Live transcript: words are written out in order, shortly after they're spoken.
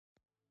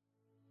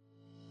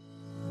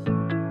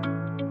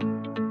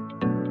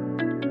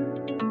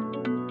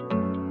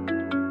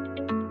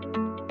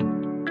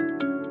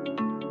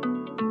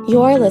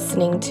You're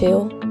listening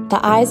to the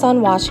Eyes on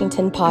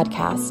Washington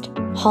podcast,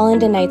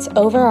 Holland and Knight's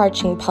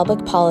overarching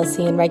public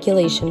policy and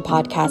regulation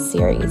podcast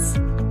series.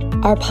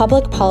 Our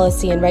public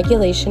policy and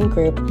regulation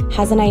group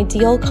has an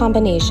ideal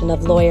combination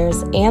of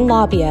lawyers and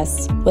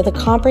lobbyists with a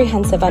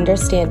comprehensive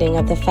understanding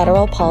of the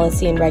federal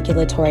policy and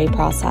regulatory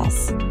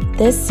process.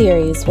 This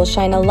series will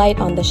shine a light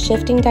on the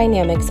shifting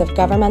dynamics of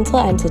governmental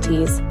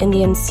entities and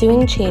the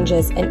ensuing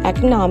changes in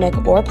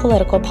economic or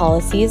political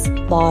policies,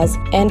 laws,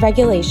 and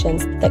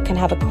regulations that can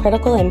have a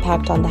critical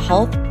impact on the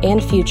health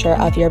and future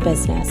of your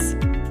business.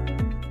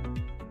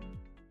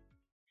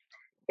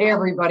 Hey,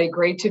 everybody.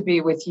 Great to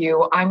be with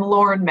you. I'm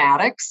Lauren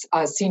Maddox,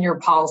 a Senior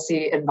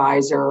Policy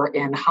Advisor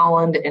in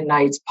Holland and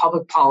Knight's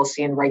Public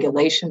Policy and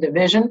Regulation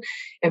Division.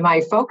 And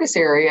my focus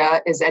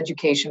area is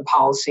education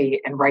policy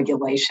and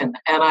regulation.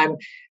 And I'm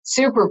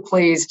super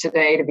pleased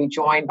today to be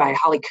joined by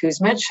Holly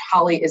Kuzmich.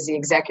 Holly is the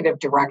Executive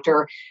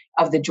Director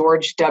of the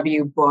George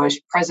W. Bush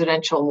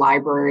Presidential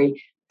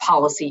Library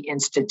Policy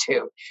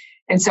Institute.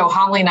 And so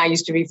Holly and I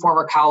used to be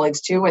former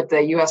colleagues, too, at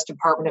the U.S.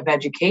 Department of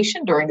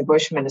Education during the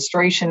Bush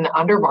administration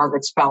under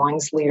Margaret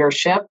Spelling's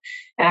leadership.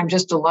 And I'm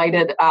just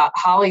delighted,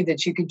 Holly,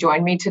 that you could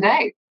join me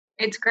today.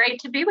 It's great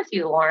to be with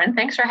you, Lauren.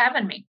 Thanks for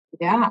having me.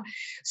 Yeah.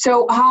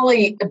 So,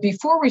 Holly,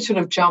 before we sort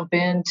of jump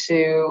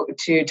into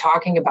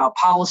talking about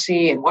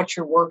policy and what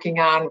you're working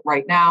on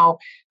right now,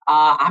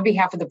 on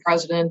behalf of the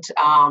President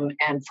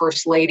and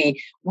First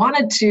Lady,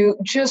 wanted to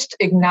just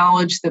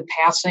acknowledge the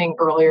passing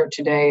earlier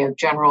today of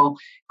General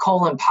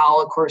Colin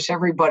Powell. Of course,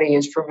 everybody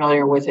is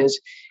familiar with his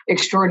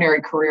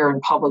extraordinary career in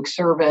public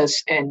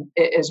service and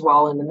as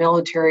well in the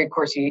military. Of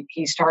course,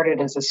 he started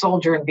as a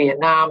soldier in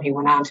Vietnam. He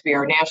went on to be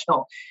our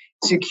national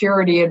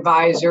security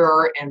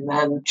advisor and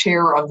then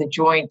chair of the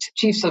Joint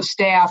Chiefs of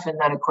Staff, and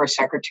then, of course,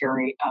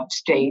 Secretary of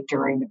State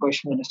during the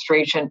Bush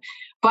administration.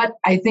 But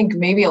I think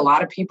maybe a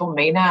lot of people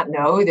may not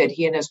know that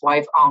he and his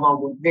wife, Alma,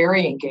 were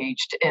very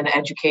engaged in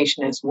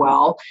education as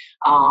well,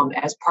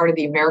 as part of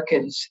the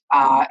America's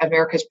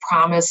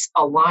Promise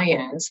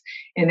Alliance.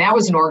 And that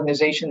was an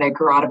organization that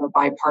grew out of a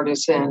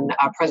bipartisan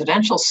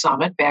presidential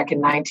summit back in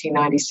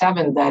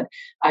 1997 that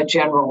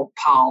General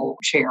Powell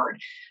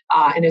chaired.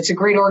 And it's a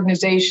great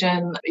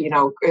organization,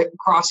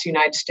 across the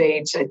United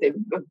States, a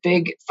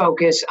big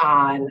focus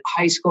on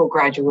high school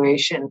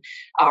graduation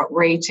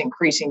rates,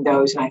 increasing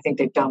those. And I think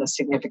they've done a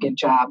significant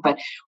job. But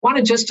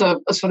wanted just to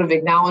sort of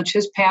acknowledge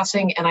his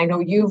passing. And I know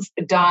you've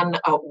done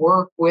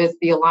work with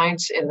the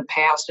Alliance in the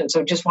past. And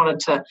so just wanted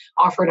to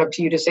offer it up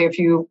to you to say a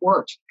few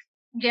words.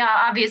 Yeah,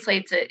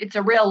 obviously it's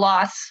a real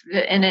loss,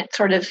 and it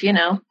sort of,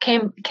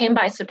 came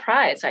by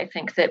surprise. I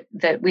think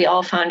that we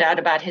all found out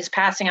about his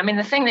passing. I mean,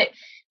 the thing that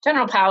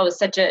General Powell was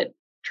such a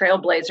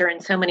trailblazer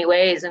in so many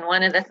ways. And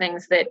one of the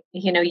things that,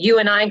 you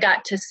and I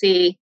got to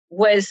see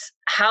was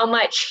how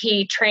much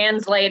he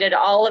translated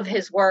all of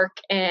his work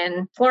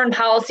in foreign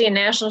policy and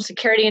national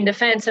security and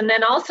defense, and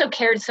then also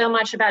cared so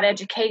much about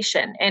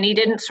education. And he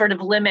didn't sort of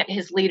limit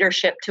his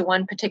leadership to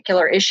one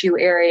particular issue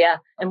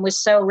area, and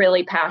was so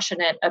really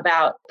passionate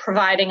about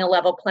providing a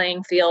level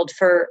playing field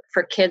for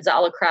kids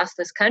all across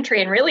this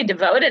country, and really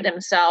devoted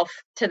himself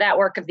to that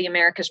work of the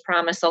America's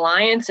Promise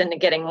Alliance and to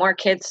getting more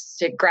kids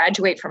to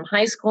graduate from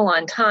high school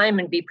on time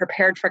and be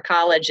prepared for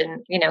college.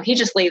 And, he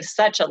just leaves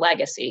such a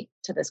legacy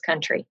to this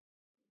country.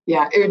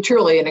 Yeah,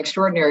 truly an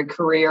extraordinary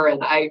career.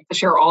 And I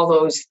share all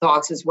those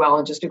thoughts as well.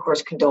 And just, of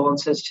course,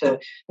 condolences to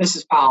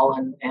Mrs. Powell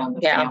and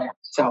the family.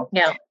 So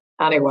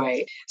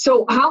anyway,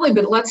 so Holly,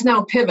 but let's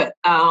now pivot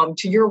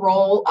to your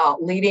role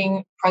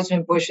leading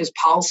President Bush's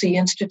Policy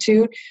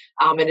Institute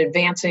and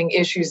advancing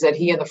issues that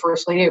he and the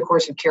First Lady, of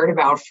course, have cared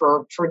about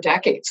for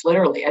decades,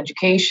 literally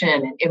education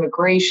and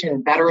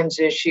immigration, veterans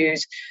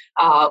issues,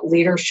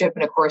 leadership,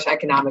 and of course,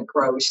 economic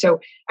growth. So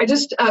I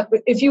just,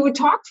 if you would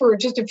talk for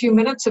just a few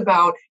minutes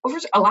about, well,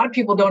 first, a lot of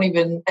people don't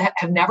even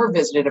have never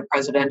visited a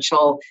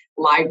presidential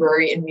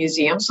library and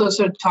museum. So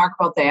talk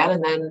about that,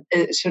 and then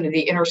sort of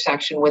the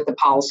intersection with the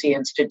Policy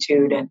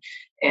Institute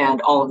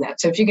and all of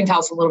that. So if you can tell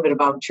us a little bit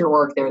about your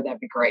work there, that'd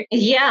be great.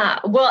 Yeah.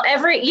 Well,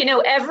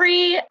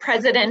 every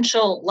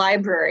presidential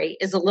library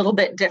is a little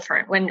bit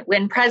different.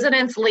 When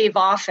presidents leave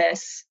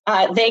office,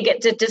 they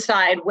get to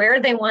decide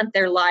where they want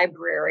their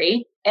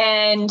library.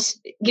 And,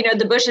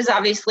 the Bushes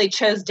obviously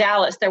chose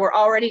Dallas. There were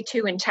already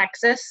two in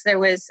Texas. There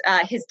was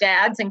his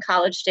dad's in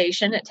College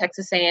Station at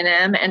Texas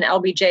A&M, and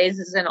LBJ's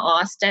is in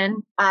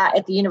Austin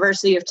at the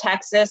University of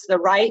Texas.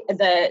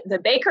 The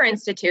Baker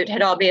Institute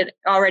had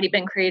already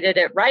been created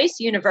at Rice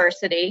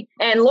University.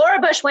 And Laura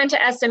Bush went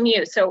to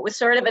SMU. So it was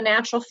sort of a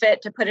natural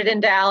fit to put it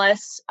in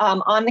Dallas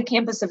on the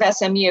campus of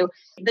SMU.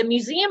 The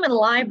museum and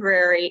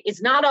library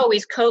is not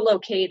always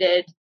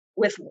co-located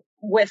with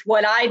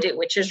what I do,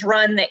 which is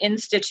run the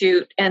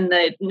institute and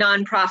the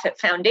nonprofit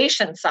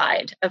foundation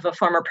side of a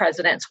former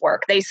president's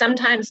work. They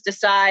sometimes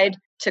decide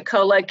to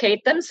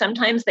co-locate them.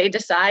 Sometimes they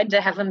decide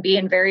to have them be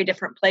in very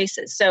different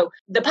places. So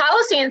the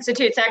Policy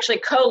Institute's actually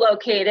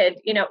co-located,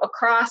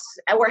 across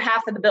our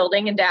half of the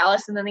building in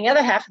Dallas, and then the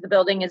other half of the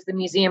building is the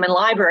museum and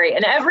library.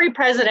 And every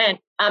president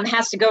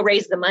has to go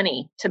raise the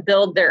money to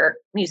build their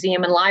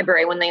museum and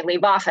library when they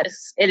leave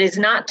office. It is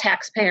not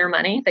taxpayer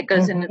money that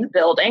goes into the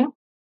building.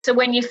 So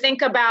when you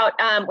think about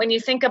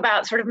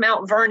sort of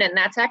Mount Vernon,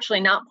 that's actually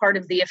not part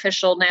of the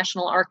official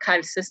National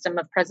Archives system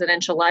of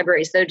presidential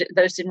libraries.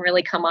 Those didn't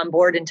really come on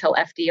board until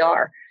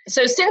FDR.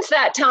 So since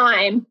that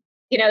time,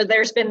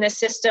 there's been this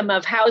system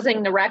of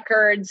housing the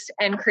records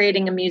and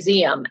creating a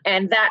museum.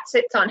 And that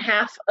sits on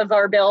half of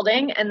our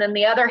building. And then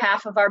the other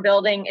half of our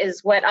building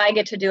is what I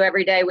get to do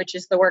every day, which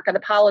is the work of the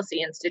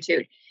Policy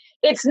Institute.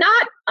 It's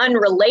not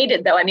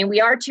unrelated, though. I mean, we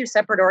are two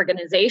separate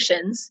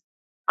organizations.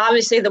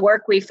 Obviously, the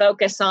work we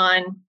focus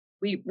on,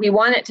 we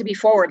want it to be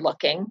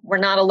forward-looking. We're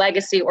not a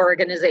legacy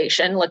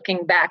organization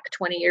looking back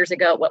 20 years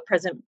ago at what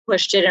President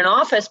Bush did in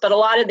office, but a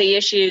lot of the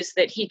issues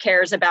that he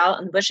cares about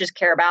and the Bushes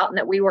care about and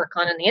that we work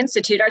on in the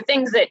Institute are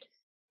things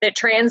that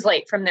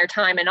translate from their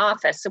time in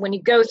office. So when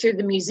you go through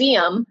the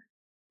museum,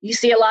 you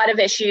see a lot of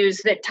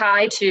issues that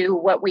tie to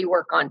what we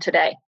work on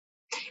today.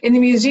 And the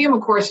museum,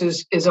 of course,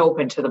 is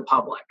open to the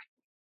public.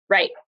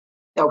 Right.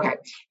 Okay.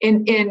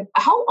 And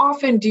how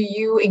often do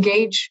you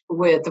engage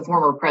with the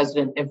former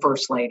president and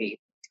first lady?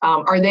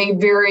 Are they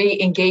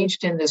very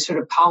engaged in this sort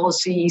of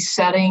policy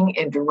setting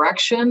and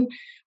direction?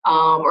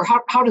 Or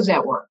how does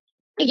that work?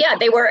 Yeah,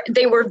 they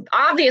were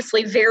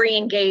obviously very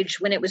engaged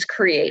when it was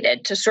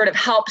created to sort of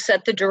help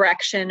set the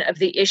direction of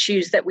the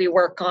issues that we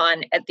work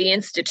on at the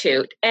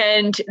Institute.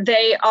 And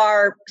they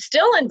are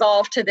still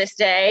involved to this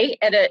day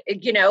at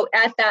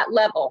that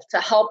level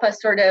to help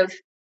us sort of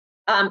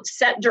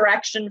set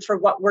direction for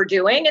what we're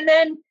doing, and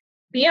then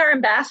be our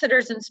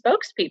ambassadors and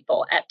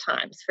spokespeople at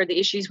times for the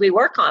issues we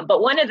work on.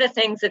 But one of the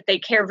things that they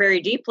care very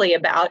deeply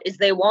about is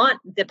they want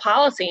the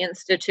Policy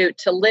Institute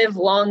to live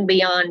long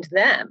beyond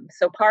them.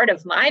 So part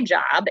of my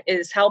job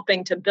is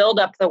helping to build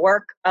up the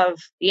work of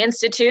the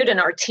Institute and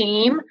our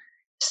team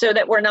so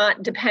that we're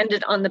not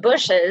dependent on the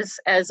Bushes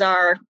as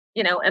our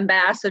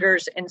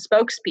ambassadors and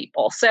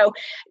spokespeople. So,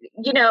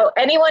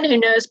 anyone who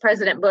knows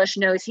President Bush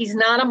knows he's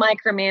not a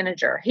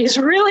micromanager. He's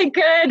really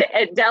good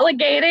at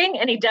delegating,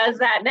 and he does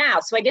that now.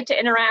 So I get to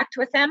interact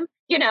with him,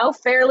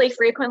 fairly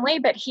frequently,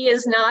 but he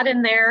is not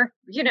in there,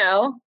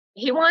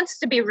 he wants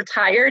to be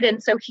retired.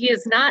 And so he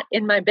is not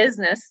in my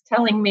business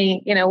telling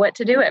me, what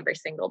to do every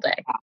single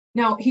day.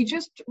 Now, he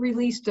just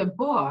released a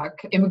book,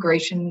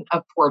 Immigration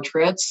of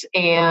Portraits,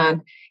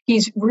 and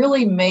he's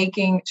really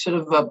making sort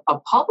of a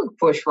public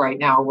push right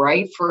now,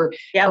 right, for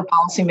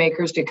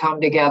policymakers to come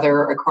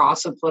together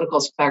across the political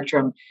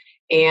spectrum.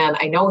 And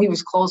I know he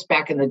was close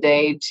back in the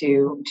day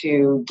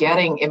to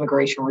getting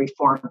immigration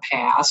reform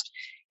passed.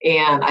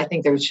 And I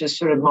think there's just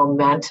sort of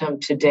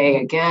momentum today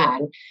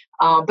again.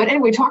 But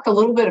anyway, talk a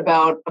little bit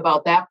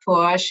about that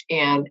push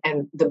and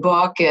the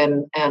book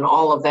and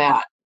all of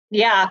that.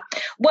 Yeah.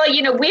 Well,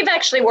 we've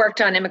actually worked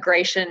on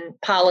immigration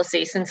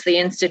policy since the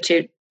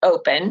Institute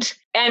opened.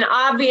 And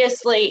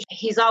obviously,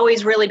 he's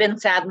always really been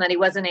saddened that he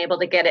wasn't able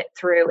to get it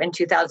through in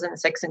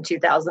 2006 and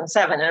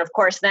 2007. And of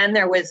course, then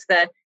there was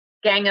the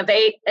Gang of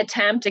Eight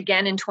attempt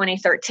again in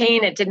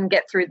 2013. It didn't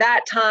get through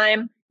that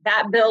time.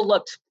 That bill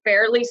looked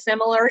fairly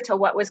similar to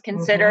what was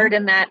considered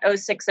in that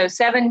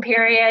 06-07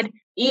 period.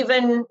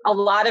 Even a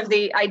lot of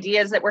the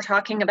ideas that we're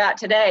talking about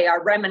today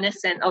are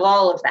reminiscent of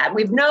all of that.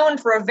 We've known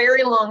for a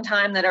very long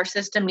time that our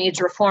system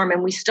needs reform,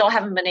 and we still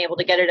haven't been able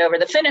to get it over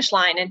the finish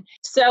line. And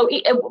so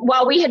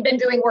while we had been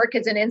doing work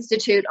as an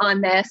institute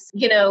on this,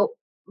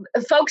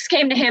 folks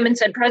came to him and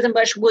said, President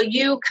Bush, will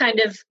you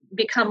kind of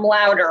become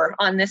louder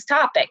on this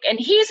topic? And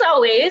he's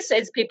always,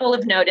 as people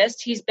have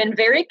noticed, he's been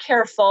very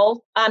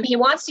careful. He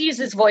wants to use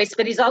his voice,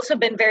 but he's also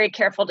been very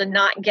careful to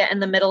not get in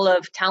the middle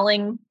of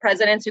telling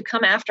presidents who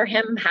come after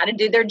him how to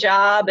do their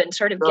job and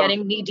sort of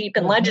getting knee deep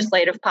in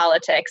legislative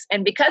politics.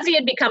 And because he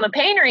had become a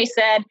painter, he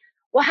said,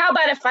 well, how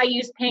about if I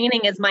use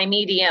painting as my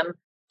medium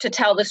to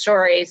tell the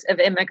stories of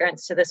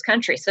immigrants to this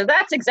country? So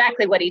that's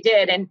exactly what he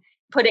did. And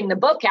putting the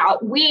book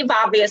out, we've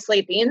obviously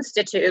at the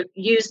Institute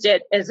used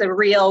it as a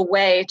real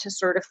way to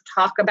sort of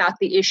talk about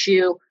the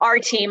issue. Our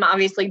team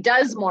obviously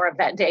does more of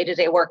that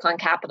day-to-day work on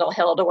Capitol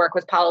Hill to work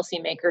with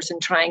policymakers and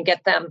try and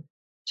get them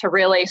to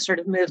really sort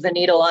of move the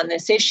needle on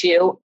this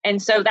issue. And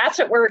so that's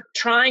what we're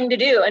trying to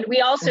do. And we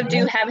also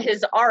do have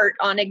his art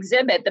on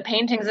exhibit. The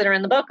paintings that are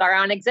in the book are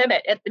on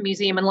exhibit at the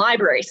museum and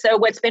library. So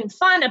what's been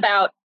fun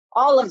about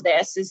all of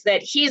this is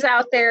that he's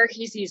out there,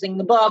 he's using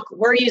the book,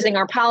 we're using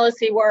our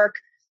policy work.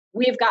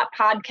 We've got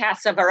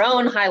podcasts of our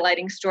own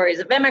highlighting stories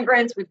of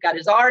immigrants. We've got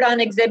his art on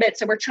exhibit.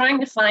 So we're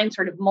trying to find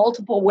sort of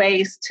multiple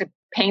ways to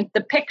paint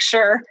the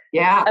picture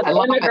of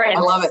immigrants. I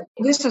love it.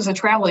 This is a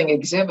traveling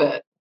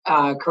exhibit,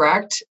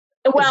 correct?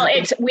 Well,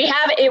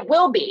 it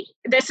will be.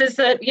 This is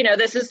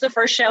the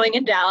first showing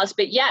in Dallas,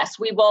 but yes,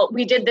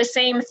 we did the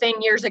same thing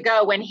years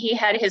ago when he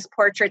had his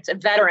portraits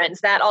of veterans.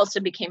 That also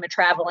became a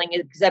traveling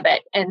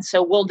exhibit. And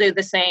so we'll do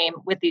the same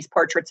with these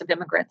portraits of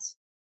immigrants.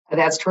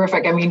 That's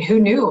terrific. I mean, who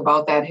knew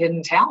about that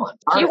hidden talent?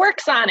 He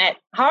works on it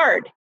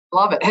hard.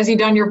 Love it. Has he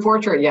done your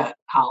portrait yet,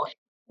 Holly?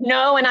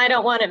 No, and I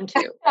don't want him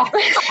to.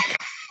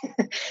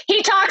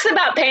 He talks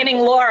about painting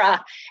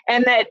Laura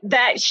and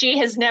that she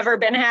has never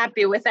been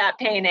happy with that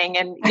painting.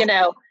 And,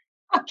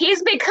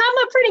 he's become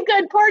a pretty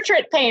good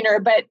portrait painter,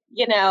 but,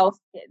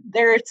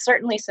 there are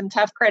certainly some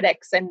tough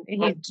critics and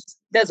he just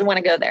doesn't want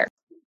to go there.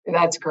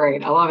 That's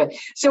great. I love it.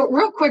 So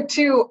real quick,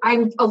 too,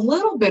 I'm a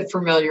little bit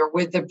familiar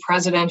with the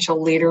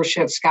Presidential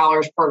Leadership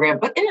Scholars Program,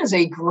 but it is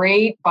a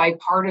great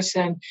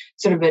bipartisan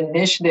sort of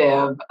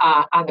initiative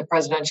on the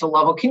presidential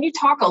level. Can you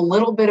talk a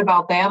little bit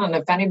about that? And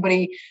if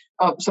anybody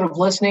sort of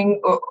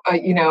listening,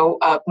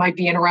 might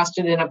be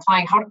interested in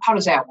applying, how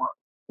does that work?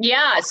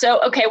 Yeah.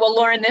 So, okay. Well,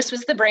 Lauren, this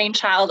was the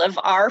brainchild of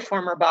our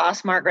former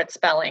boss, Margaret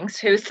Spellings,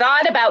 who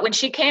thought about when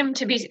she came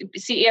to be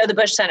CEO of the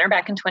Bush Center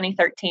back in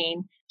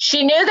 2013,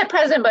 she knew that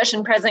President Bush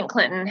and President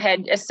Clinton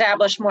had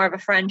established more of a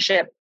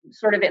friendship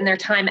sort of in their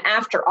time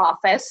after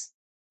office.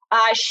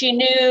 She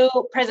knew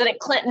President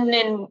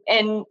Clinton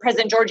and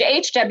President George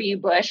H.W.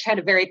 Bush had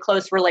a very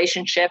close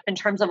relationship in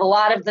terms of a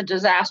lot of the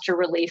disaster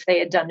relief they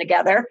had done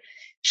together.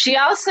 She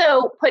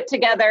also put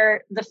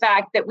together the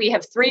fact that we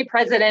have 3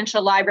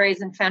 presidential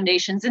libraries and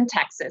foundations in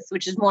Texas,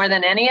 which is more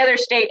than any other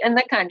state in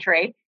the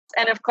country.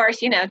 And of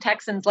course,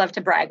 Texans love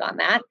to brag on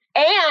that.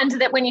 And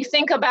that when you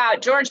think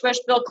about George Bush,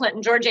 Bill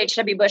Clinton, George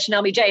H.W. Bush, and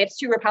LBJ, it's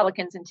 2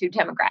 Republicans and 2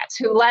 Democrats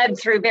who led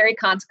through very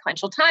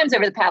consequential times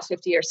over the past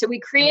 50 years. So we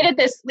created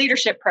this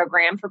leadership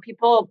program for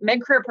people,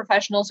 mid-career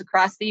professionals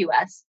across the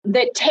U.S.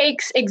 that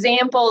takes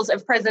examples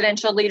of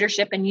presidential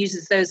leadership and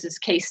uses those as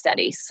case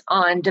studies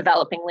on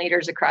developing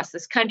leaders across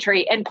this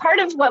country. And part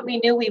of what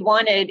we knew we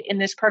wanted in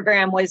this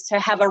program was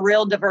to have a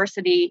real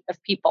diversity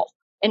of people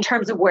in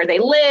terms of where they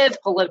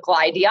live, political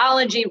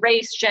ideology,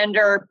 race,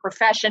 gender,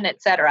 profession,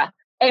 et cetera.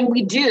 And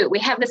we do. We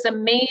have this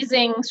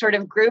amazing sort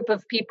of group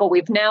of people.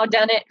 We've now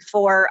done it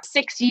for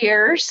 6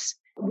 years.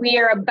 We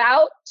are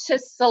about to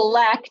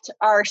select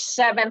our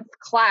 7th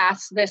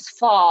class this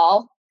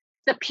fall.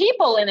 The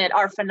people in it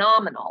are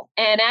phenomenal.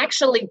 And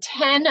actually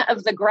 10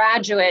 of the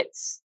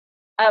graduates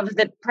of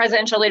the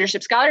Presidential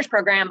Leadership Scholars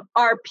Program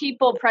are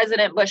people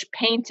President Bush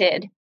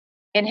painted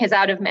in his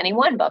Out of Many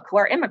One book, who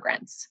are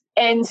immigrants.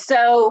 And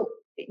so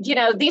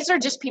these are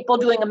just people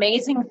doing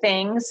amazing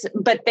things,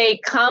 but they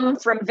come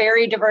from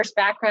very diverse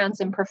backgrounds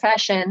and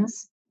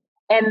professions,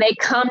 and they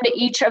come to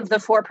each of the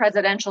 4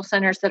 presidential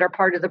centers that are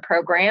part of the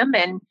program.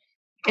 And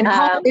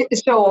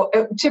so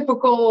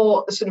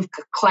typical sort of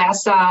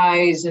class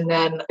size, and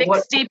then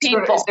 60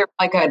 people. Is there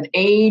like an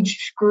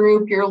age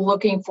group you're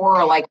looking for,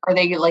 or like are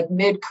they like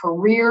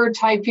mid-career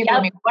type people? Yep.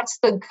 I mean, what's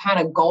the kind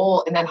of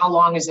goal, and then how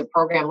long is the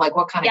program? Like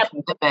what kind of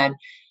commitment?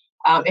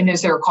 And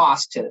is there a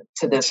cost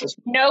to this as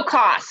well? No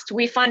cost.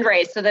 We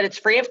fundraise so that it's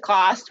free of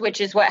cost, which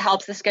is what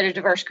helps us get a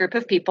diverse group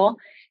of people.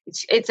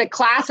 It's a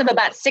class of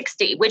about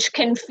 60, which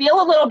can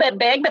feel a little bit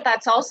big, but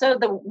that's also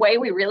the way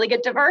we really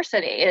get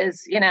diversity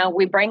is,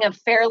 we bring a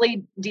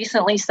fairly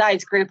decently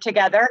sized group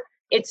together.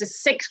 It's a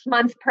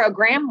 6-month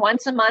program,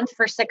 once a month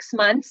for 6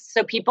 months.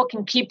 So people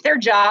can keep their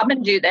job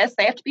and do this.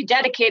 They have to be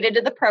dedicated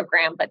to the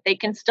program, but they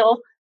can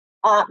still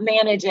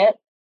manage it.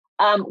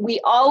 We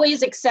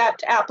always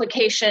accept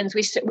applications.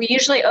 We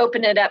usually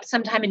open it up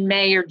sometime in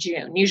May or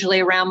June,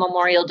 usually around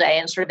Memorial Day,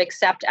 and sort of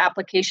accept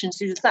applications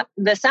through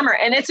the summer.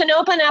 And it's an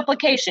open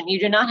application. You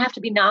do not have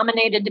to be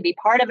nominated to be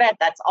part of it.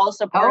 That's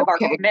also part of our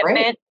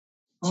commitment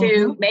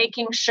to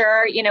making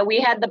sure, we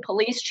had the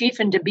police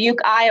chief in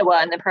Dubuque,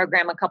 Iowa in the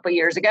program a couple of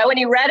years ago, and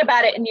he read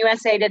about it in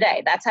USA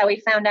Today. That's how he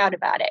found out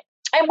about it.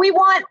 And we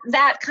want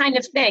that kind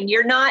of thing.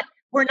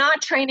 We're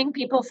not training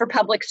people for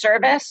public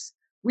service.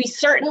 We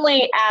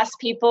certainly ask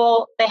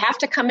people, they have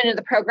to come into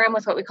the program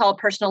with what we call a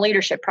personal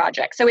leadership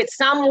project. So it's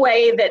some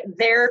way that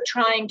they're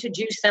trying to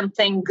do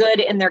something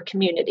good in their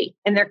community.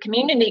 And their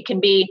community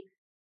can be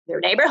their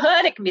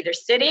neighborhood, it can be their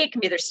city, it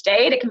can be their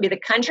state, it can be the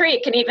country,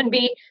 it can even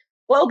be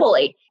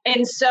globally.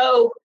 And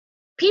so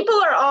people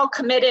are all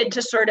committed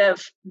to sort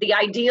of the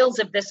ideals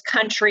of this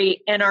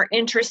country and are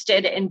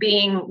interested in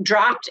being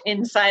dropped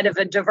inside of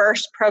a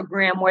diverse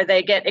program where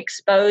they get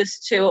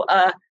exposed to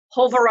a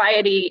whole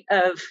variety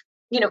of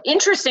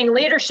interesting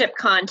leadership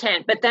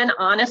content, but then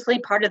honestly,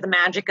 part of the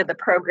magic of the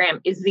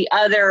program is the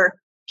other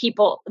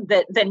people,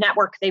 the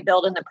network they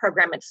build in the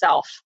program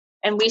itself.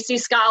 And we see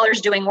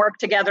scholars doing work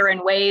together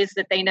in ways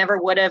that they never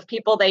would have,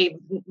 people they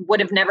would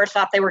have never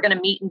thought they were going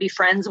to meet and be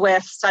friends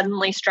with,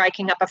 suddenly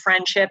striking up a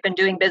friendship and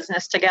doing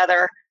business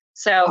together.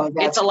 So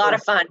it's a lot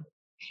of fun.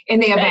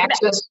 And they have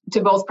access to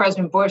both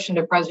President Bush and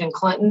to President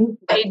Clinton?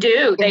 They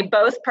do. They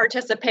both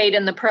participate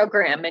in the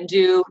program and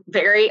do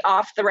very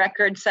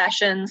off-the-record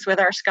sessions with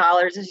our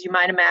scholars. As you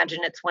might imagine,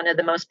 it's one of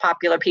the most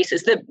popular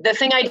pieces. The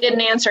thing I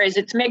didn't answer is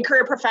it's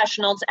mid-career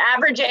professionals.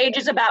 Average age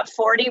is about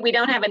 40. We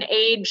don't have an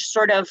age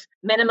sort of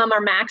minimum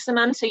or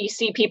maximum. So you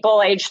see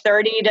people age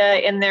 30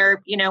 to in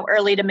their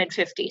early to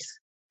mid-50s.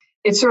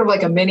 it's sort of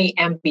like a mini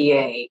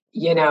MBA,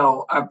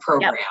 a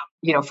program,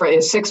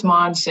 for 6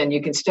 months, and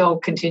you can still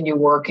continue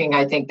working.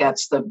 I think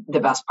that's the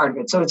best part of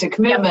it. So it's a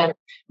commitment,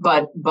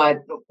 but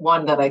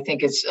one that I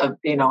think is,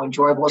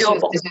 enjoyable. So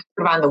is it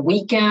sort of on the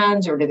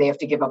weekends, or do they have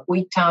to give up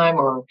week time,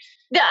 or?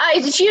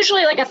 It's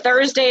usually like a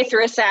Thursday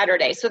through a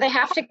Saturday. So they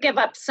have to give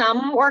up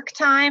some work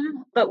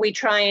time, but we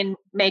try and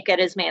make it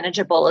as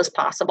manageable as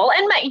possible.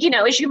 And,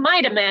 as you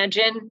might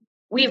imagine,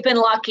 we've been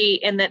lucky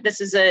in that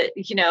this is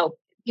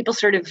people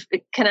sort of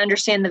can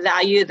understand the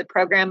value of the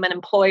program, and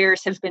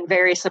employers have been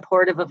very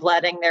supportive of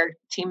letting their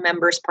team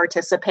members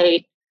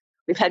participate.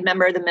 We've had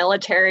members of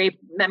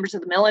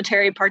the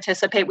military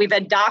participate. We've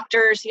had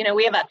doctors.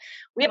 We have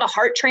a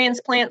heart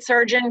transplant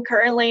surgeon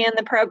currently in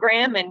the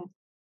program, and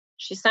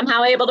she's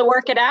somehow able to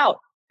work it out,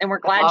 and we're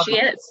glad she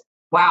is.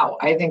 Wow,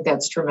 I think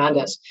that's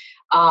tremendous.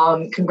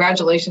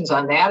 Congratulations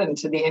on that, and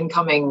to the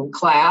incoming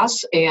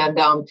class. And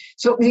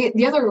so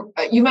the other,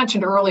 you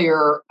mentioned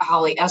earlier,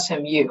 Holly,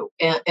 SMU,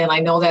 and I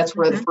know that's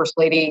where the First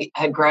Lady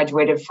had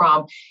graduated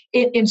from.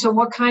 And so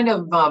what kind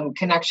of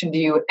connection do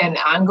you, an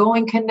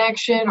ongoing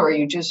connection, or are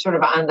you just sort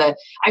of on the,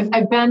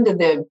 I've been to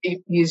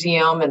the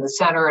museum and the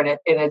center, and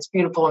it's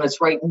beautiful, and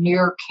it's right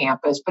near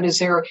campus, but is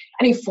there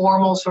any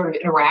formal sort of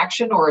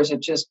interaction, or is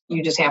it just,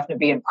 you just happen to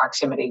be in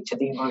proximity to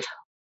the university?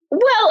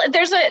 Well,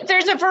 there's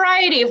a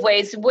variety of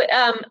ways.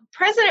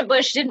 President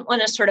Bush didn't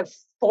want to sort of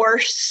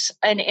force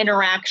an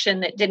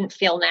interaction that didn't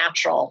feel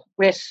natural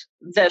with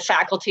the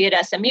faculty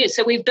at SMU.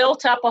 So we've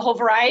built up a whole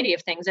variety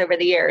of things over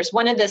the years.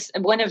 One of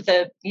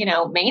the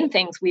main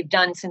things we've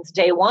done since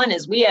day one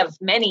is we have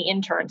many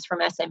interns from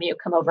SMU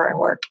come over and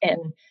work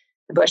in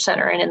the Bush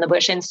Center and in the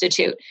Bush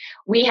Institute.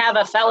 We have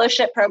a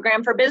fellowship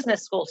program for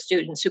business school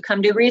students who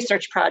come do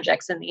research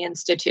projects in the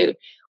Institute.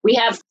 We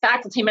have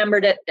faculty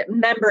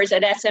members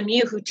at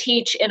SMU who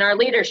teach in our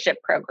leadership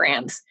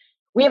programs.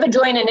 We have a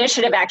joint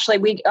initiative,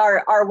 actually.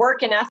 Our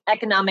work in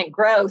economic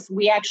growth,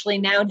 we actually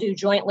now do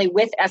jointly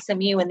with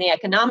SMU in the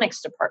economics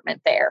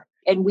department there.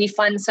 And we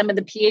fund some of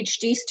the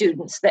PhD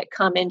students that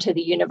come into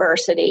the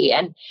university.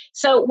 And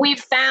so we've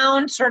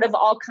found sort of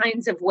all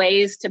kinds of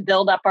ways to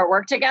build up our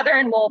work together,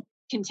 and we'll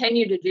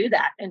continue to do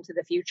that into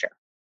the future.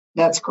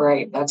 That's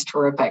great. That's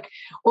terrific.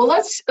 Well,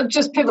 let's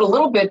just pivot a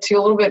little bit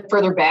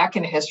further back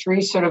in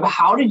history. Sort of,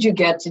 how did you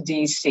get to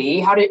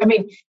DC?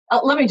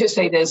 Let me just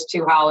say this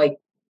too, Holly.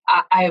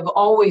 I have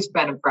always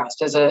been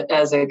impressed as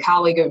a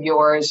colleague of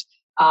yours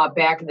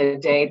back in the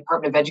day,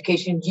 Department of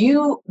Education.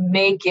 You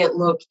make it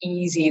look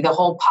easy, the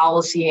whole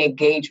policy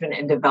engagement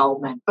and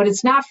development, but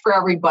it's not for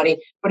everybody,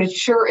 but it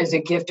sure is a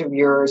gift of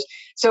yours.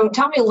 So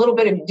tell me a little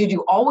bit, did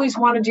you always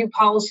want to do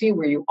policy?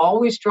 Were you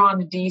always drawn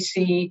to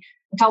DC?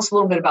 Tell us a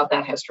little bit about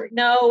that history.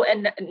 No.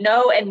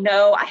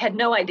 I had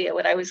no idea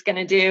what I was going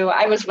to do.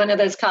 I was one of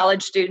those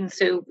college students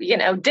who,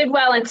 did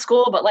well in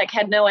school, but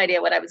had no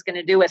idea what I was going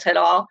to do with it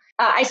all.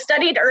 I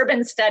studied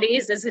urban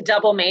studies as a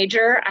double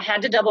major. I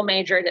had to double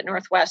major at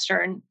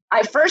Northwestern.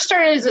 I first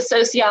started as a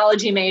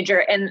sociology major,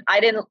 and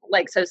I didn't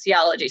like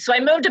sociology. So I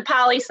moved to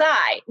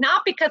poli-sci,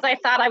 not because I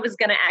thought I was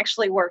going to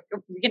actually work,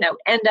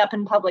 end up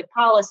in public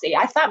policy.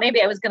 I thought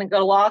maybe I was going to go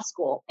to law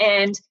school.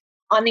 And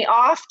on the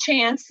off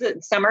chance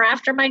that summer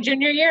after my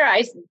junior year,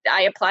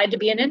 I applied to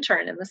be an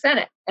intern in the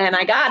Senate, and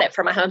I got it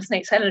from my home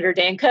state senator,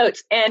 Dan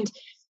Coates. And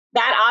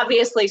that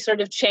obviously sort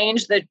of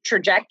changed the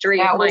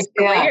trajectory of my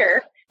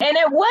career. Yeah. And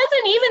it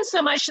wasn't even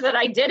so much that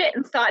I did it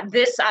and thought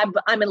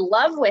I'm in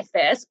love with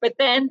this, but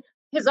then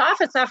his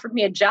office offered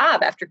me a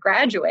job after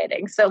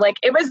graduating. So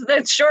it was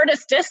the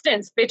shortest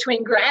distance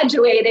between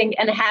graduating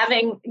and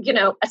having,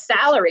 a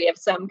salary of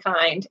some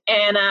kind.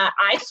 And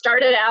I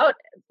started out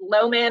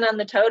low man on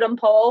the totem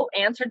pole,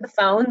 answered the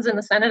phones in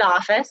the Senate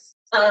office.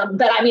 But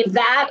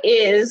that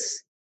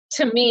is,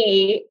 to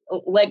me,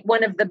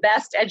 one of the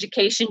best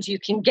educations you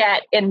can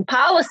get in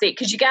policy,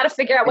 because you got to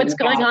figure out what's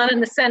going on in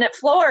the Senate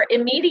floor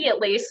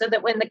immediately, so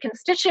that when the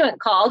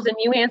constituent calls and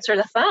you answer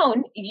the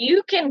phone,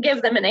 you can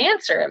give them an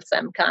answer of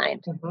some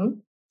kind. Mm-hmm.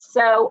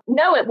 So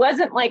no, it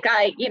wasn't like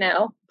I,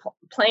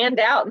 planned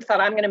out and thought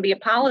I'm going to be a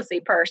policy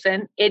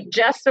person. It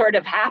just sort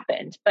of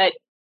happened. But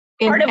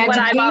part of what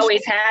I've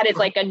always had is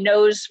a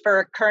nose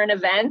for current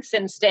events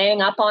and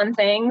staying up on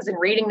things and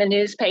reading the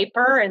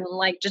newspaper and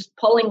just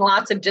pulling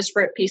lots of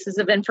disparate pieces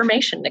of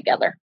information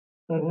together.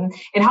 Mm-hmm.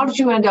 And how did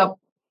you end up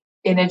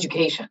in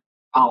education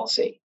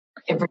policy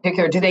in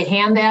particular? Did they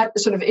hand that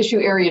sort of issue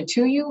area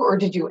to you, or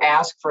did you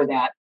ask for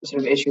that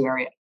sort of issue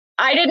area?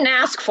 I didn't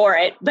ask for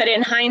it, but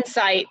in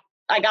hindsight,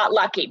 I got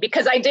lucky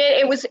because I did.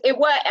 It was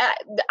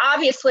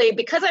obviously,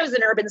 because I was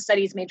an urban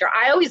studies major,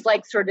 I always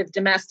liked sort of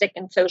domestic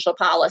and social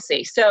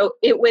policy. So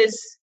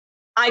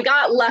I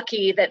got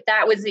lucky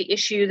that was the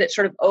issue that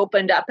sort of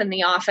opened up in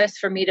the office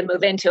for me to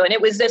move into. And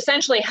it was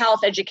essentially health,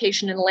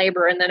 education, and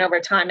labor. And then over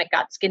time, it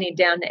got skinnied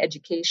down to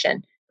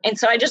education. And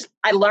so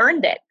I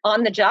learned it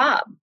on the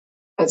job.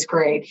 That's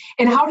great.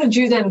 And how did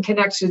you then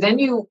connect? So then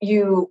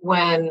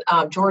when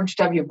George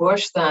W.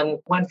 Bush then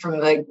went from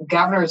the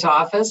governor's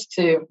office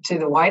to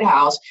the White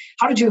House,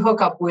 how did you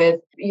hook up with,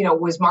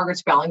 was Margaret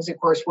Spellings, of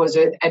course, was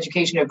an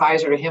education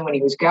advisor to him when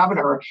he was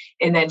governor,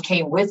 and then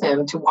came with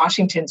him to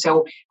Washington.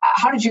 So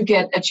how did you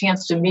get a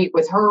chance to meet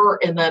with her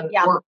and then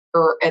work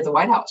with her at the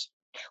White House?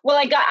 Well,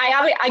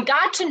 I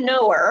got to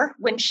know her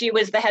when she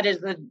was the head of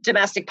the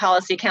Domestic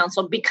Policy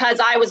Council because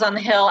I was on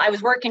the Hill. I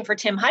was working for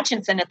Tim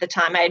Hutchinson at the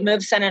time. I had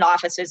moved Senate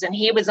offices and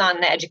he was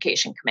on the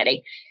Education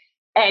Committee.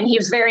 And he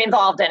was very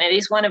involved in it.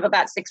 He's one of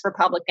about 6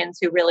 Republicans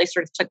who really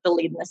sort of took the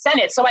lead in the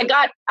Senate. So I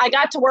got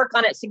to work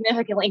on it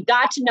significantly,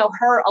 got to know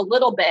her a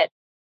little bit.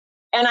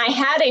 And I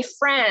had a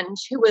friend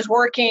who was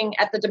working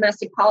at the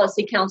Domestic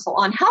Policy Council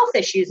on health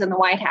issues in the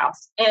White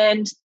House.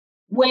 And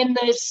when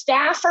the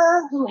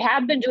staffer who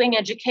had been doing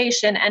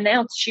education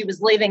announced she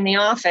was leaving the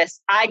office,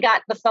 I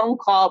got the phone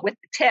call with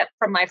the tip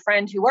from my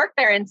friend who worked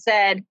there and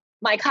said,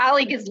 my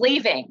colleague is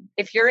leaving.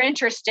 If you're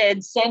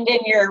interested, send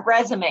in your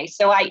resume.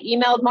 So I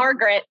emailed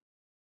Margaret,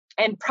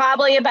 and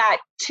probably about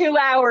 2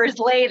 hours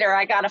later,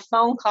 I got a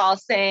phone call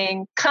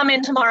saying, come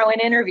in tomorrow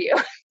and interview.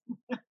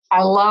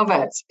 I love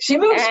it. She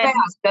moves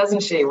fast,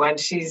 doesn't she? When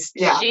she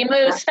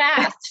moves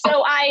fast.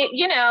 So I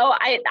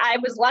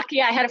was lucky.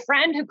 I had a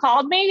friend who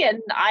called me,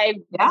 and I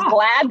was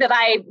glad that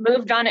I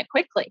moved on it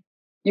quickly.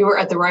 You were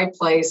at the right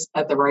place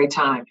at the right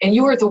time. And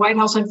you were at the White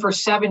House for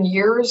 7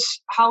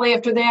 years, Holly,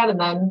 after that, and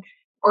then,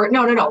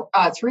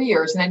 3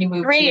 years, and then you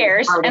moved 3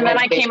 years, and then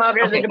I came over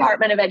to the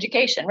Department of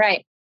Education,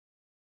 right.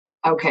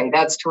 Okay,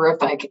 that's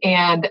terrific.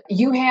 And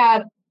you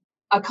had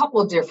a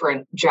couple of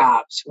different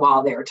jobs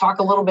while there. Talk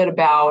a little bit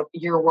about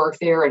your work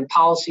there and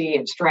policy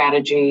and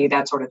strategy,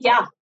 that sort of thing.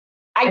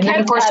 Yeah. Then,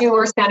 of course, you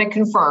were Senate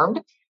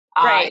confirmed.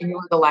 Right. You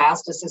were the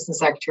last Assistant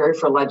Secretary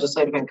for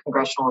Legislative and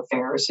Congressional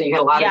Affairs. So you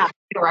had a lot of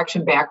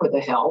interaction back with the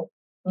Hill.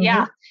 Mm-hmm.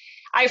 Yeah.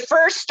 I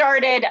first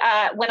started,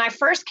 when I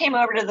first came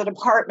over to the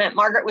department,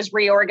 Margaret was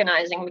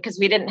reorganizing because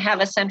we didn't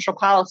have a central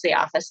policy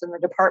office in the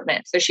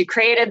department. So she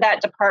created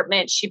that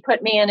department. She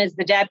put me in as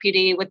the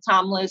deputy with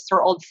Tom Luce,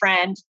 her old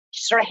friend.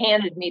 She sort of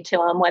handed me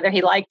to him, whether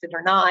he liked it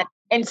or not.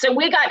 And so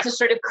we got to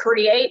sort of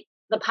create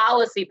the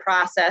policy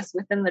process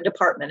within the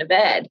Department of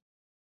Ed,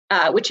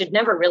 which had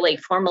never really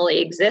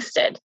formally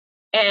existed.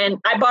 And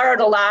I borrowed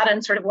a lot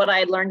on sort of what I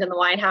had learned in the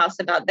White House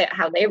about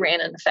how they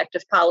ran an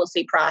effective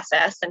policy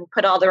process and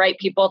put all the right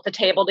people at the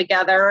table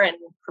together and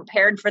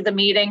prepared for the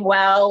meeting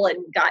well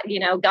and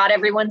got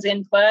everyone's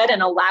input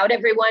and allowed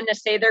everyone to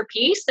say their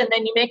piece. And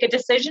then you make a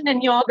decision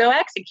and you all go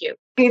execute.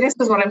 See, this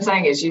is what I'm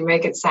saying is you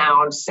make it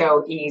sound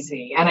so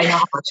easy. And I know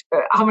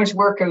how much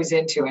work goes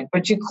into it,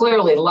 but you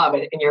clearly love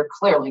it and you're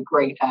clearly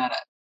great at it.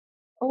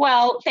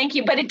 Well, thank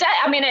you. But it does.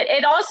 I mean,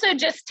 it also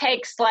just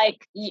takes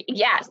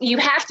you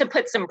have to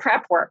put some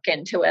prep work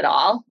into it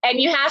all.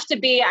 And you have to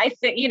be, I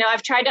think,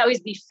 I've tried to always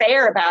be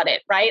fair about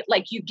it, right?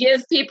 Like you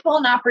give people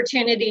an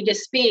opportunity to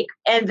speak,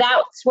 and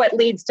that's what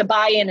leads to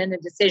buy-in and a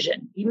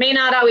decision. You may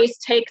not always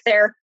take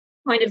their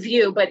point of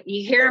view, but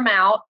you hear them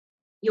out,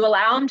 you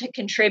allow them to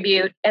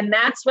contribute, and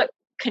that's what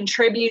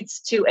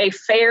contributes to a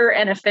fair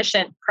and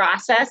efficient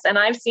process. And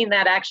I've seen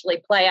that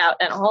actually play out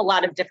in a whole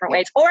lot of different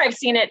ways, or I've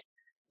seen it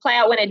play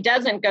out when it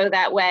doesn't go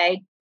that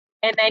way.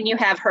 And then you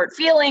have hurt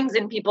feelings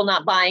and people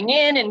not buying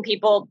in and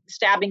people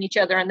stabbing each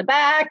other in the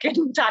back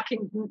and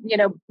talking,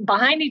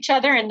 behind each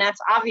other. And that's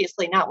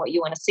obviously not what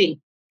you want to see.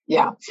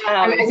 Yeah,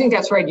 I think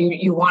that's right.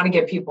 You want to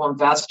get people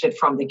invested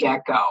from the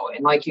get-go.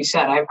 And like you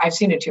said, I've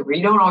seen it too, where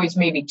you don't always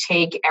maybe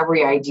take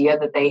every idea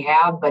that they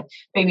have, but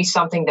maybe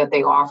something that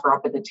they offer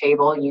up at the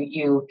table,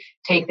 you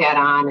take that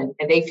on and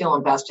they feel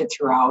invested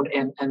throughout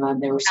and then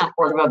they're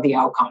supportive of the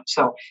outcome.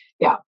 So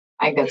yeah,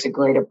 I think that's a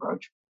great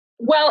approach.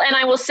 Well, and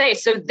I will say,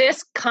 so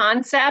this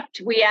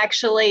concept, we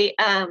actually,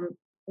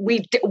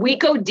 we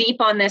go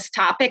deep on this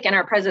topic in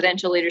our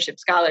Presidential Leadership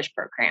Scholars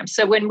Program.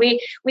 So when we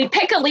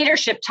pick a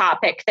leadership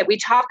topic that we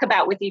talk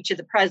about with each of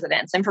the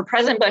presidents, and for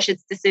President Bush,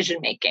 it's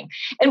decision-making.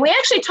 And we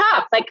actually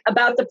talk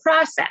about the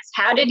process.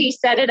 How did he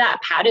set it up?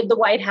 How did the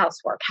White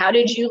House work? How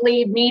did you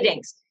lead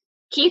meetings?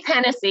 Keith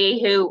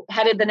Hennessy, who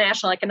headed the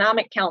National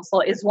Economic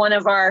Council, is one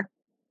of our,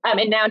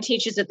 and now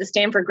teaches at the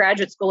Stanford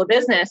Graduate School of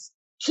Business.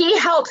 He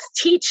helps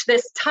teach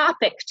this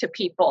topic to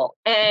people.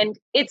 And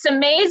it's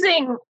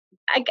amazing.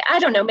 I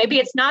don't know, maybe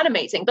it's not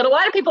amazing, but a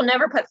lot of people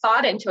never put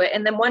thought into it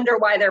and then wonder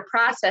why their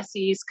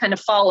processes kind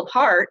of fall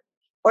apart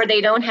or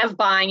they don't have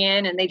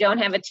buy-in and they don't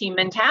have a team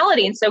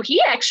mentality. And so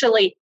he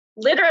actually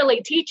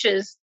literally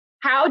teaches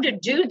how to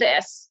do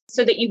this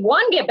so that you,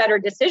 one, get better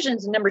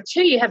decisions. And number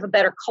two, you have a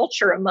better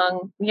culture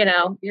among,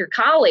 your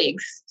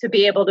colleagues to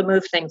be able to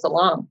move things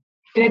along.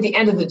 And at the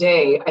end of the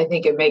day, I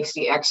think it makes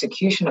the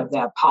execution of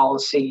that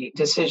policy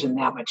decision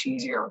that much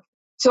easier.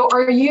 So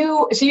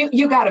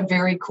you got a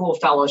very cool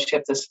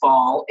fellowship this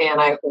fall, and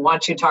I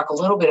want you to talk a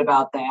little bit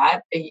about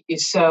that.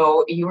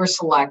 So you were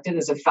selected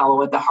as a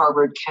fellow at the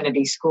Harvard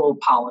Kennedy School of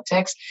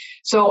Politics.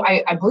 So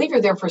I believe you're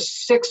there for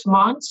 6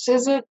 months,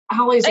 is it?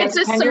 Holly, is it's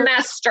a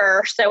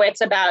semester, so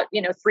it's about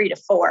 3 to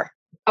 4.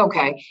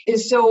 Okay.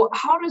 So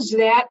how does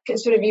that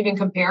sort of even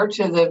compare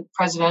to the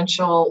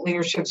Presidential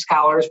Leadership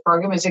Scholars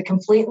Program? Is it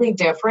completely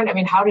different? I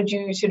mean, how did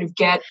you sort of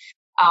get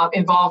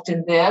involved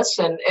in this?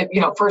 And,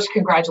 first,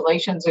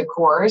 congratulations, of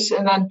course.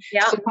 And then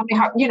so tell me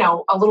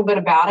how, a little bit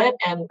about it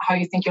and how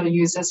you think you'll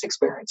use this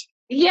experience.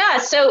 Yeah,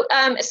 so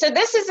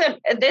this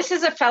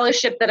is a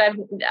fellowship that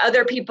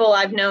other people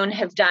I've known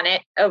have done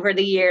it over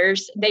the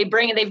years. They've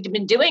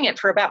been doing it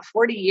for about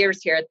 40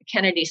 years here at the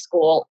Kennedy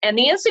School. And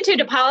the Institute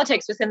of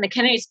Politics within the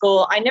Kennedy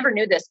School, I never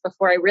knew this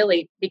before I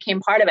really became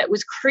part of it,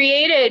 was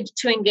created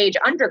to engage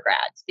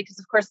undergrads because,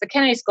 of course, the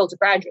Kennedy School is a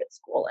graduate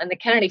school, and the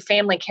Kennedy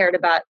family cared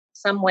about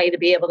some way to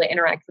be able to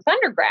interact with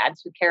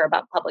undergrads who care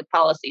about public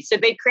policy. So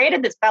they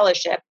created this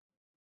fellowship.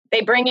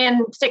 They bring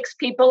in 6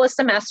 people a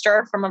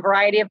semester from a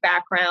variety of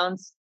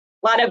backgrounds,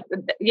 a lot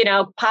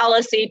of,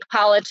 policy,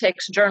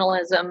 politics,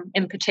 journalism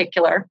in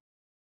particular.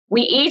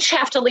 We each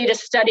have to lead a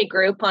study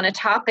group on a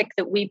topic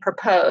that we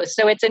propose.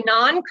 So it's a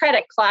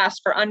non-credit class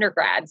for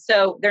undergrads.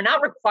 So they're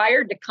not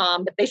required to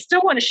come, but they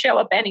still want to show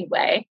up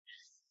anyway.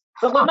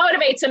 But what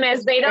motivates them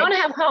is they don't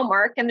have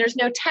homework and there's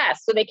no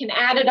test, so they can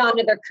add it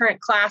onto their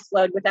current class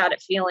load without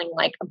it feeling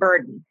like a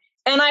burden.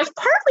 And I've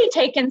partly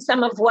taken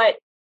some of what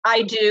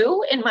I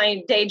do in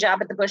my day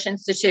job at the Bush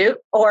Institute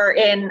or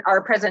in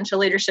our Presidential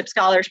Leadership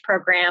Scholars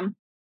Program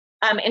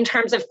in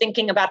terms of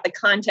thinking about the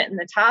content and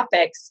the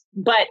topics.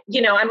 But,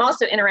 I'm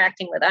also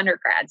interacting with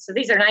undergrads. So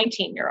these are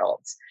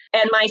 19-year-olds.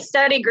 And my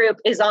study group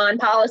is on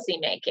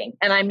policymaking.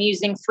 And I'm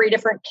using 3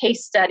 different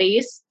case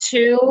studies,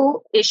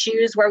 2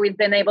 issues where we've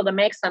been able to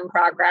make some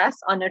progress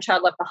on No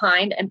Child Left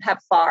Behind and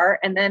PEPFAR,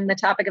 and then the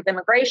topic of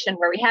immigration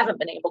where we haven't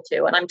been able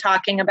to. And I'm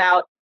talking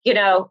about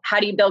how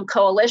do you build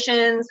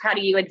coalitions? How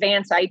do you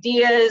advance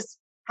ideas?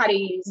 How do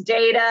you use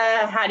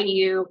data? How do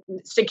you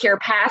secure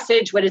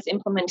passage? What does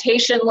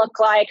implementation look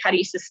like? How do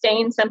you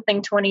sustain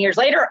something 20 years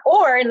later?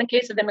 Or in the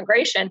case of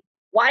immigration,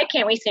 why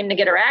can't we seem to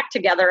get our act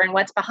together? And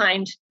what's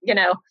behind,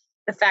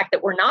 the fact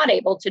that we're not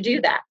able to do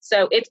that?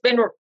 So it's been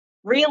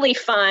really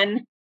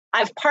fun.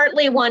 I've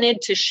partly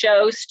wanted to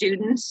show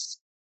students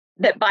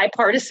that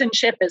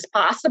bipartisanship is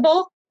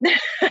possible,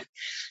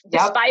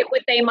 despite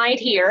what they might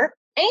hear.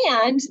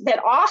 And that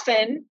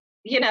often,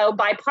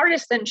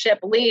 bipartisanship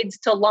leads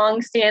to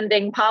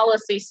longstanding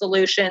policy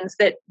solutions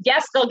that,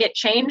 yes, they'll get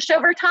changed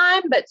over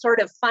time, but sort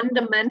of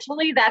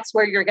fundamentally, that's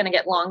where you're going to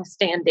get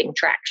longstanding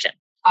traction.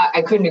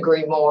 I couldn't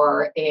agree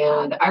more.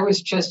 And I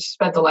was just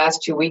spent the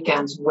last 2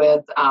 weekends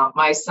with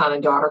my son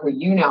and daughter, who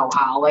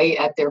Holly,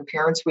 at their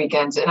parents'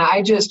 weekends. And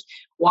I just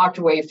walked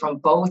away from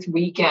both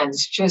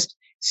weekends just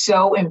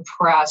so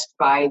impressed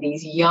by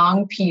these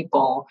young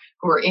people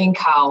who are in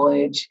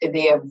college.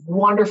 They have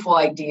wonderful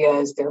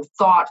ideas. They're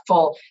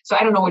thoughtful. So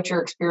I don't know what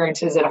your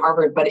experience is at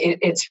Harvard, but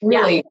it's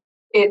really,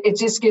 it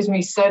just gives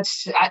me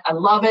I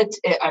love it.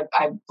 I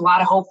have a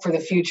lot of hope for the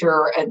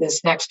future and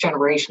this next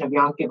generation of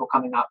young people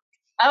coming up.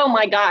 Oh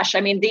my gosh.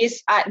 I mean,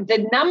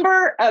 the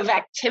number of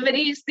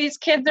activities these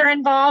kids are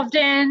involved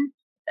in,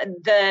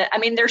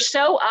 they're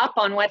so up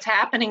on what's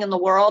happening in the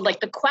world. Like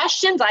the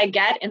questions I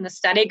get in the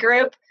study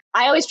group,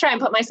 I always try and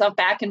put myself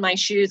back in my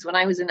shoes when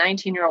I was a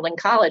 19-year-old in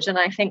college. And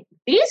I think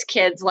these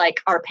kids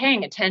are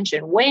paying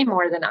attention way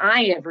more than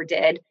I ever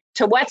did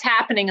to what's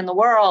happening in the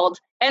world.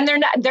 And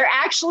they're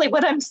actually,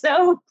 what I'm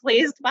so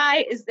pleased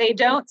by is they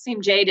don't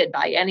seem jaded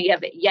by any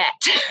of it yet.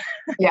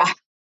 Yeah.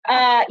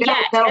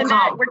 That'll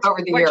come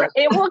over the year.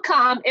 It will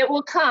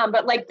come,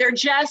 but they're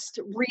just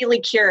really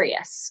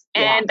curious.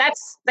 And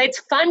it's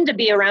fun to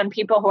be around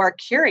people who are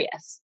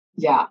curious.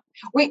 Yeah,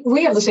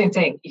 we have the same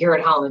thing here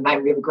at Holland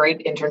Knight. We have a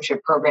great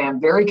internship program,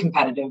 very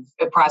competitive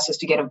process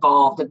to get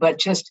involved, but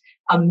just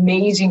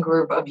amazing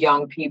group of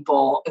young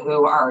people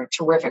who are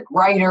terrific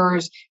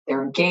writers.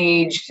 They're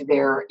engaged.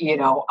 They're,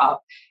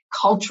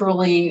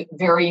 culturally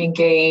very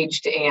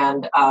engaged.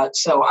 And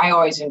so I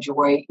always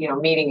enjoy,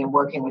 meeting and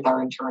working with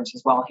our interns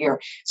as well here.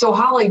 So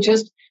Holly,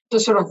 just to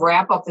sort of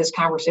wrap up this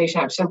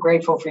conversation, I'm so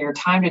grateful for your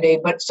time today.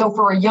 But so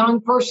for a young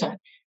person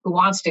who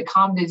wants to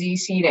come to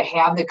DC to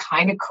have the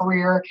kind of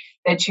career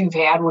that you've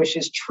had, which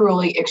is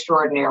truly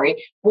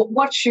extraordinary,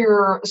 what's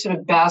your sort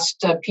of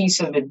best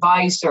piece of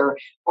advice or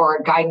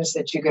guidance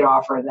that you could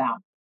offer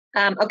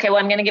them? Okay, well,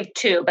 I'm going to give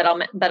 2, but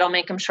I'll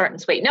make them short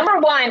and sweet. Number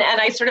 1, and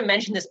I sort of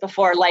mentioned this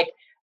before,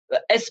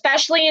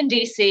 especially in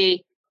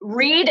DC,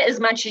 read as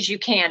much as you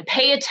can.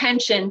 Pay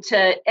attention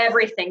to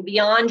everything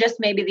beyond just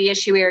maybe the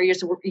issue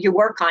areas you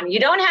work on. You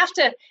don't have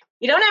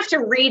to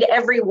read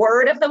every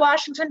word of the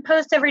Washington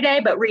Post every day,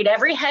 but read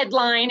every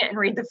headline and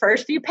read the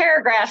first few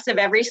paragraphs of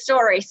every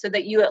story so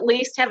that you at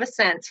least have a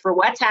sense for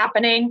what's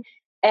happening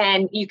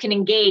and you can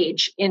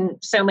engage in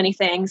so many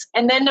things.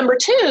 And then number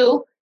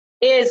 2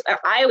 is,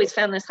 I always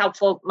found this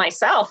helpful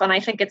myself, and I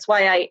think it's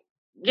why I,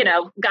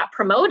 got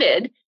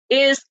promoted,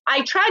 is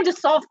I tried to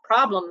solve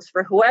problems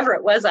for whoever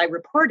it was I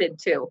reported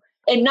to.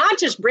 And not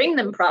just bring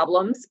them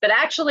problems, but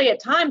actually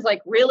at times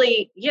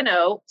really,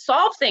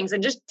 solve things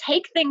and just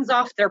take things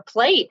off their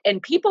plate.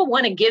 And people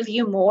want to give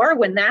you more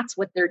when that's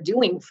what they're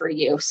doing for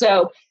you.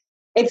 So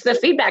it's the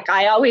feedback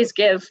I always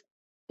give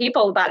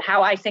people about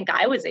how I think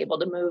I was able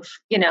to move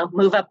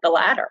up the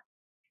ladder.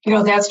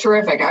 That's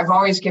terrific. I've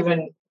always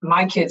given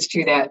my kids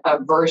to that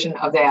version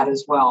of that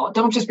as well.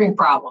 Don't just bring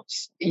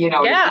problems,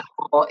 Yeah.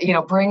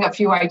 Bring a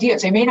few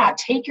ideas. They may not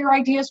take your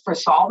ideas for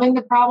solving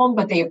the problem,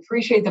 but they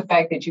appreciate the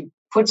fact that you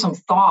put some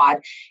thought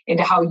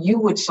into how you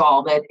would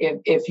solve it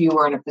if you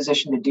were in a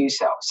position to do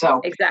so.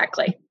 So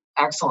exactly.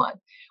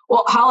 Excellent.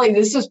 Well, Holly,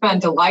 this has been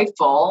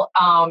delightful.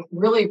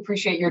 Really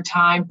appreciate your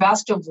time.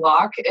 Best of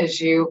luck as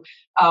you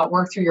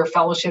work through your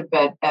fellowship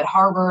at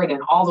Harvard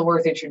and all the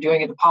work that you're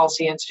doing at the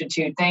Policy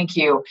Institute. Thank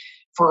you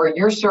for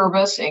your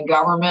service in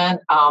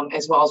government,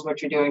 as well as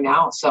what you're doing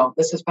now. So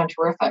this has been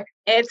terrific.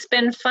 It's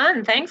been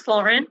fun. Thanks,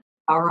 Lauren.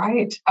 All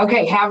right.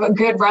 Okay. Have a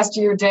good rest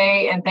of your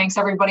day. And thanks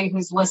everybody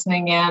who's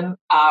listening in.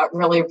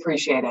 Really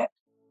appreciate it.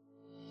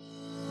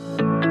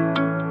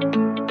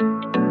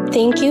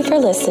 Thank you for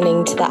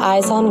listening to the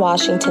Eyes on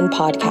Washington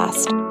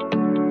podcast,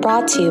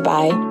 brought to you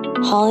by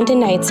Holland &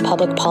 Knight's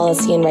Public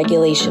Policy and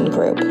Regulation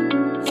Group.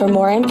 For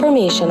more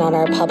information on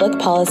our Public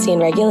Policy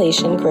and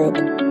Regulation Group,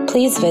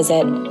 please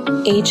visit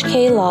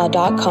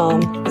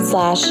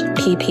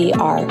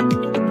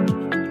hklaw.com/ppr.